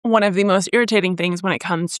One of the most irritating things when it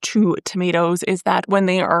comes to tomatoes is that when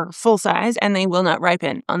they are full size and they will not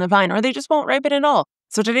ripen on the vine, or they just won't ripen at all.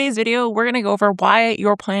 So today's video, we're going to go over why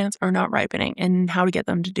your plants are not ripening and how to get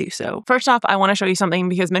them to do so. First off, I want to show you something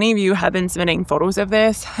because many of you have been submitting photos of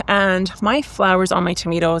this, and my flowers on my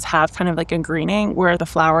tomatoes have kind of like a greening where the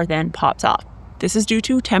flower then pops off. This is due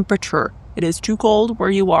to temperature. It is too cold where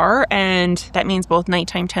you are, and that means both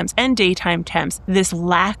nighttime temps and daytime temps. This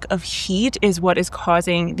lack of heat is what is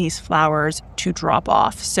causing these flowers to drop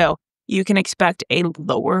off. So you can expect a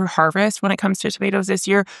lower harvest when it comes to tomatoes this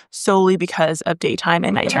year solely because of daytime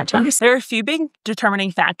and nighttime temps. There are a few big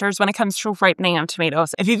determining factors when it comes to ripening of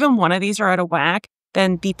tomatoes. If even one of these are out of whack,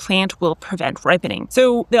 then the plant will prevent ripening.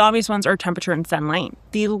 So the obvious ones are temperature and sunlight.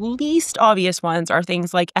 The least obvious ones are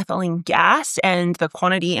things like ethylene gas and the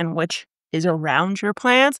quantity in which is around your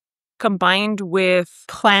plants, combined with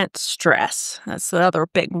plant stress. That's the other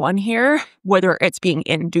big one here, whether it's being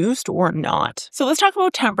induced or not. So let's talk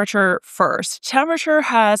about temperature first. Temperature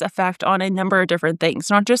has effect on a number of different things,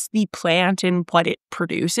 not just the plant and what it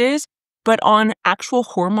produces, but on actual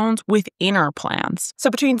hormones within our plants.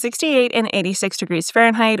 So between 68 and 86 degrees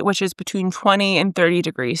Fahrenheit, which is between 20 and 30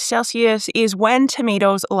 degrees Celsius, is when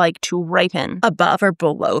tomatoes like to ripen. Above or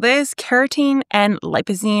below this, carotene and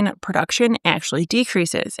lipizine production actually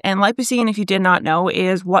decreases. And lipizine, if you did not know,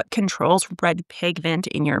 is what controls red pigment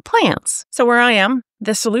in your plants. So where I am,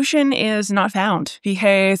 the solution is not found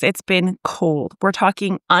because it's been cold. We're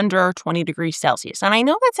talking under 20 degrees Celsius. And I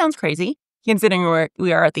know that sounds crazy, considering where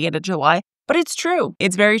we are at the end of July, but it's true.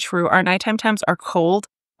 It's very true. Our nighttime temps are cold.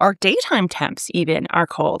 Our daytime temps even are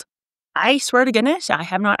cold. I swear to goodness, I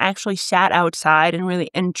have not actually sat outside and really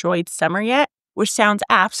enjoyed summer yet, which sounds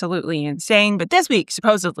absolutely insane. But this week,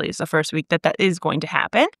 supposedly, is the first week that is going to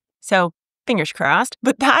happen. So fingers crossed.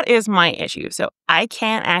 But that is my issue. So I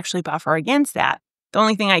can't actually buffer against that. The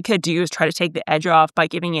only thing I could do is try to take the edge off by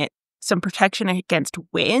giving it some protection against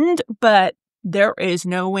wind, but there is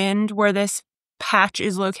no wind where this patch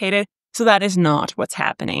is located, so that is not what's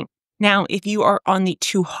happening. Now, if you are on the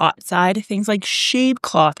too hot side, things like shade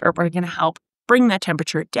cloth are going to help bring that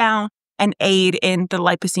temperature down and aid in the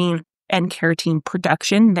lipizine and carotene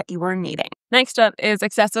production that you are needing. Next up is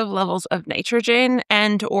excessive levels of nitrogen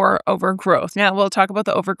and or overgrowth. Now, we'll talk about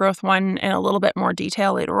the overgrowth one in a little bit more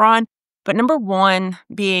detail later on, but number one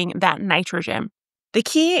being that nitrogen. The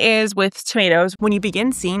key is with tomatoes, when you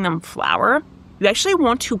begin seeing them flower, you actually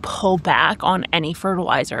want to pull back on any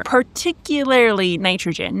fertilizer, particularly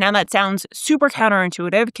nitrogen. Now that sounds super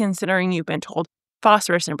counterintuitive considering you've been told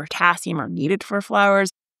phosphorus and potassium are needed for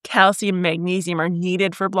flowers, calcium and magnesium are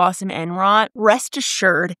needed for blossom and rot. Rest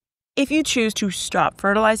assured, if you choose to stop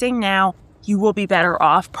fertilizing now, you will be better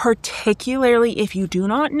off, particularly if you do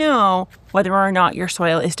not know whether or not your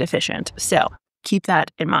soil is deficient. So keep that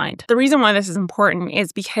in mind. The reason why this is important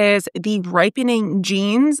is because the ripening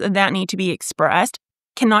genes that need to be expressed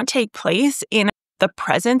cannot take place in the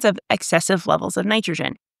presence of excessive levels of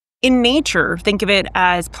nitrogen. In nature, think of it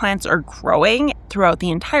as plants are growing throughout the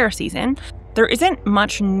entire season. There isn't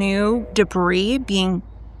much new debris being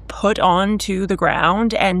put onto the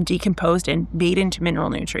ground and decomposed and made into mineral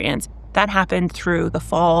nutrients. That happened through the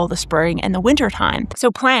fall, the spring, and the winter time. So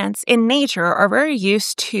plants in nature are very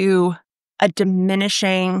used to a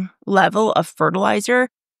diminishing level of fertilizer.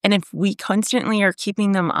 And if we constantly are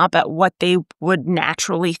keeping them up at what they would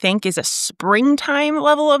naturally think is a springtime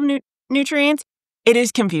level of nutrients, it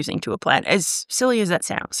is confusing to a plant, as silly as that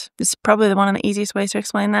sounds. This is probably one of the easiest ways to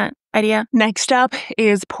explain that idea. Next up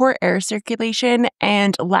is poor air circulation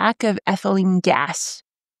and lack of ethylene gas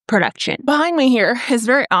production. Behind me here is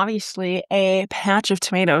very obviously a patch of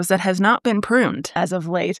tomatoes that has not been pruned as of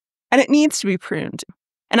late, and it needs to be pruned.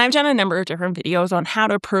 And I've done a number of different videos on how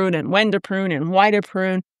to prune and when to prune and why to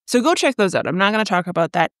prune. So go check those out. I'm not going to talk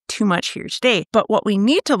about that too much here today. But what we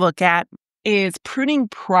need to look at is pruning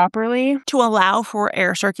properly to allow for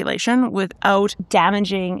air circulation without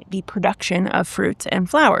damaging the production of fruits and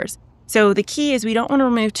flowers. So the key is we don't want to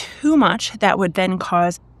remove too much that would then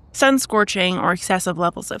cause sun scorching or excessive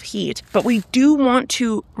levels of heat, but we do want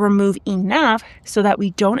to remove enough so that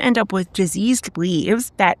we don't end up with diseased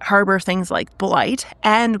leaves that harbor things like blight.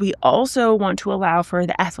 And we also want to allow for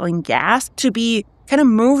the ethylene gas to be kind of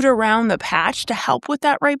moved around the patch to help with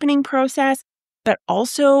that ripening process, but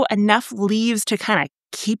also enough leaves to kind of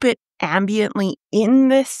keep it ambiently in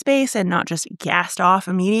this space and not just gassed off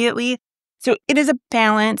immediately. So it is a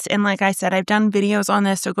balance. And like I said, I've done videos on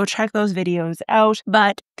this, so go check those videos out.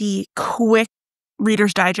 But the quick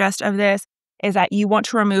Reader's Digest of this is that you want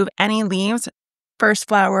to remove any leaves first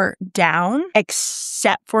flower down,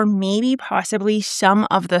 except for maybe possibly some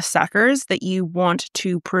of the suckers that you want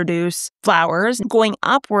to produce flowers. Going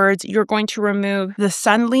upwards, you're going to remove the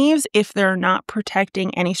sun leaves if they're not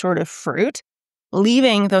protecting any sort of fruit,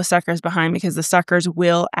 leaving those suckers behind because the suckers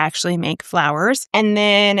will actually make flowers. And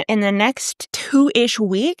then in the next 2-ish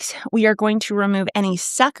weeks, we are going to remove any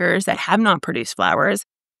suckers that have not produced flowers.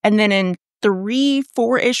 And then in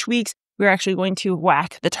 3-4-ish weeks, we're actually going to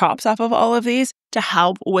whack the tops off of all of these to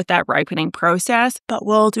help with that ripening process, but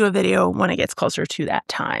we'll do a video when it gets closer to that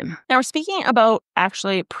time. Now, we're speaking about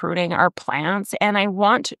actually pruning our plants, and I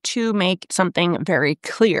want to make something very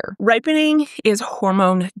clear. Ripening is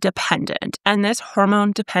hormone dependent, and this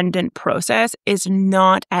hormone dependent process is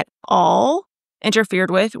not at all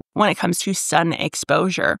interfered with when it comes to sun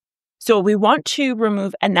exposure. So we want to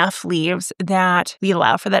remove enough leaves that we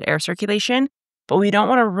allow for that air circulation, but we don't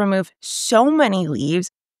want to remove so many leaves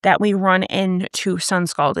that we run into sun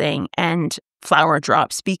scalding and flower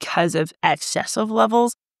drops because of excessive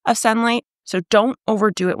levels of sunlight. So don't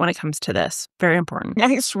overdo it when it comes to this. Very important.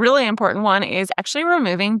 Next really important one is actually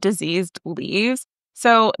removing diseased leaves.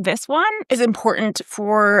 So this one is important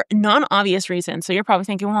for non-obvious reasons. So you're probably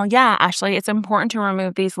thinking, well, yeah, Ashley, it's important to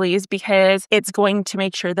remove these leaves because it's going to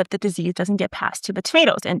make sure that the disease doesn't get passed to the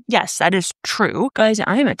tomatoes. And yes, that is true. Guys,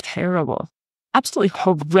 I am a terrible, absolutely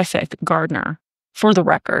horrific gardener, for the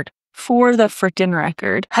record. For the frickin'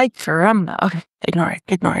 record. Hi, caramba. Okay,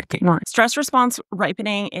 ignore it. Stress response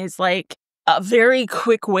ripening is like a very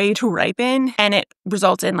quick way to ripen, and it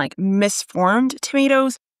results in like misformed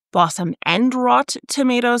tomatoes, blossom end rot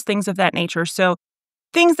tomatoes, things of that nature. So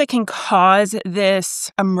things that can cause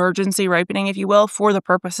this emergency ripening, if you will, for the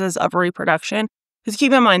purposes of reproduction. Because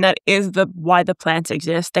keep in mind, that is why the plants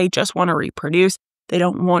exist. They just want to reproduce. They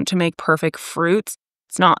don't want to make perfect fruits.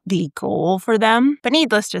 It's not the goal for them. But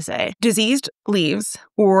needless to say, diseased leaves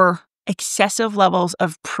or excessive levels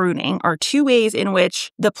of pruning are 2 ways in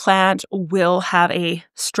which the plant will have a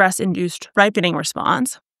stress-induced ripening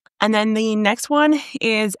response. And then the next one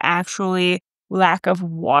is actually lack of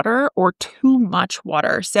water or too much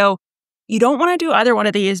water. So you don't want to do either one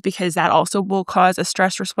of these because that also will cause a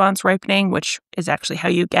stress response ripening, which is actually how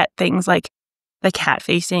you get things like the cat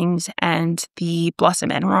facings and the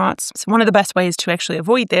blossom end rots. So one of the best ways to actually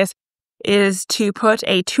avoid this is to put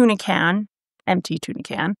a tuna can, empty tuna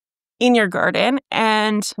can, in your garden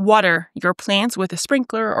and water your plants with a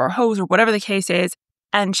sprinkler or a hose or whatever the case is,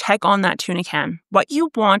 and check on that tuna can. What you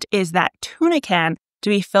want is that tuna can to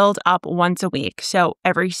be filled up once a week. So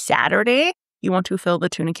every Saturday, you want to fill the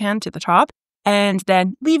tuna can to the top and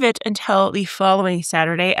then leave it until the following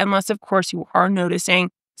Saturday, unless, of course, you are noticing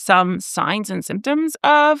some signs and symptoms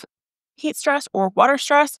of heat stress or water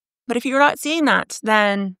stress. But if you're not seeing that,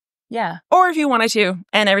 then yeah. Or if you wanted to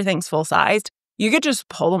and everything's full-sized, you could just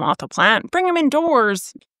pull them off the plant, bring them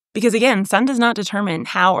indoors. Because again, sun does not determine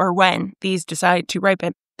how or when these decide to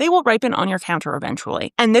ripen. They will ripen on your counter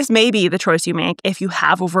eventually. And this may be the choice you make if you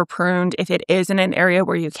have over-pruned, if it is in an area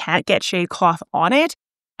where you can't get shade cloth on it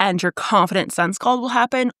and you're confident sun scald will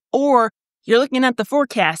happen, or you're looking at the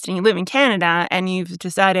forecast and you live in Canada and you've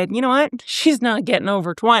decided, you know what, she's not getting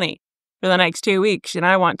over 20 for the next 2 weeks and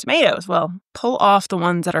I want tomatoes. Well, pull off the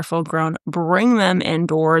ones that are full grown, bring them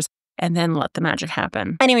indoors, and then let the magic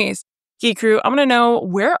happen. Anyways, Geek Crew, I'm going to know,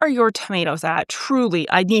 where are your tomatoes at? Truly,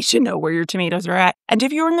 I need to know where your tomatoes are at. And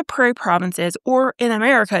if you're in the prairie provinces or in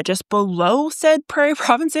America, just below said prairie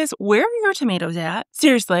provinces, where are your tomatoes at?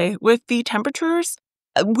 Seriously, with the temperatures,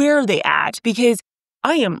 where are they at? Because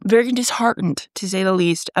I am very disheartened, to say the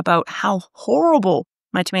least, about how horrible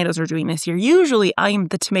my tomatoes are doing this year. Usually, I am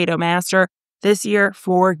the tomato master. This year,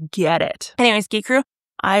 forget it. Anyways, Geek Crew,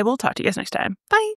 I will talk to you guys next time. Bye.